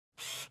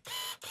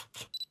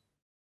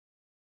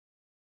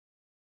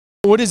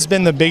What has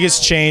been the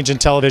biggest change in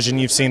television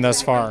you've seen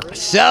thus far?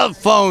 Cell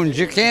phones.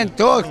 You can't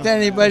talk to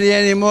anybody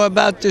anymore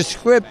about the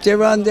script.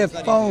 They're on their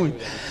phone.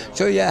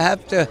 So you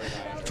have to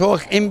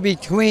talk in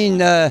between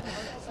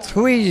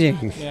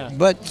tweeting. Yeah.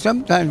 But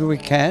sometimes we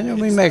can, and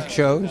we make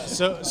shows.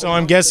 So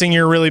I'm guessing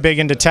you're really big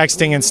into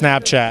texting and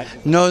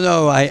Snapchat.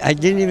 No, I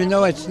didn't even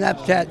know what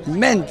Snapchat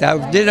meant.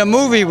 I did a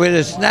movie with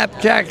a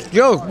Snapchat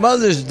joke,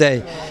 Mother's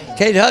Day.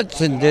 Kate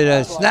Hudson did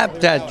a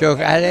Snapchat joke.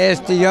 I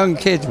asked the young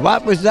kids,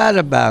 what was that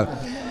about?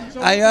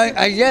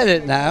 I get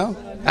it now.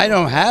 I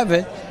don't have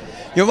it.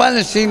 You want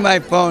to see my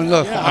phone?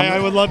 Look, yeah, I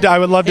would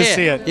love to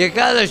see it. You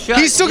gotta show.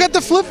 He's still got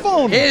the flip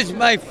phone. Here's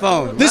my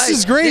phone. This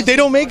is great. They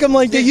don't make them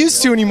like they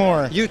used to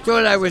anymore. You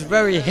thought I was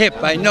very hip.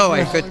 I know.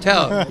 I could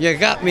tell. You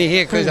got me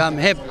here because I'm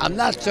hip. I'm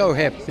not so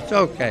hip. It's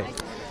okay.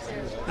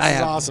 This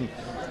is awesome.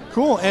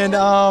 Cool. And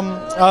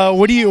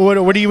what do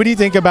you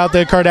think about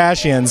the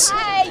Kardashians?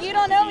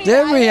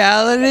 Their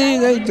reality,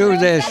 they do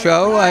their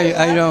show.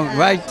 I don't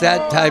write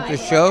that type of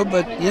show,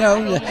 but you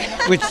know,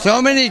 with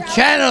so many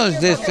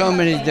channels, there's so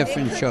many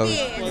different shows.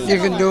 You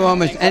can do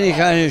almost any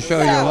kind of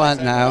show you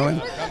want now,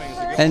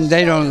 and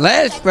they don't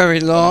last very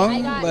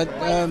long, but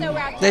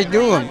they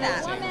do them.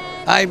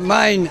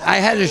 I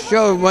had a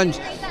show once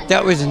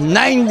that was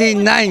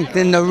 99th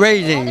in the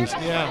ratings,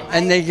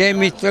 and they gave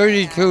me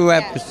 32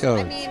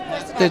 episodes.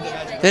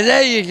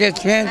 Today you get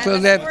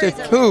canceled after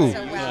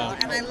 2.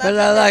 But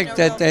I like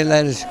that they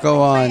let us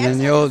go on in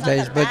the old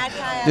days. But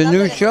the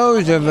new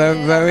shows are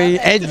very, very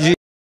edgy.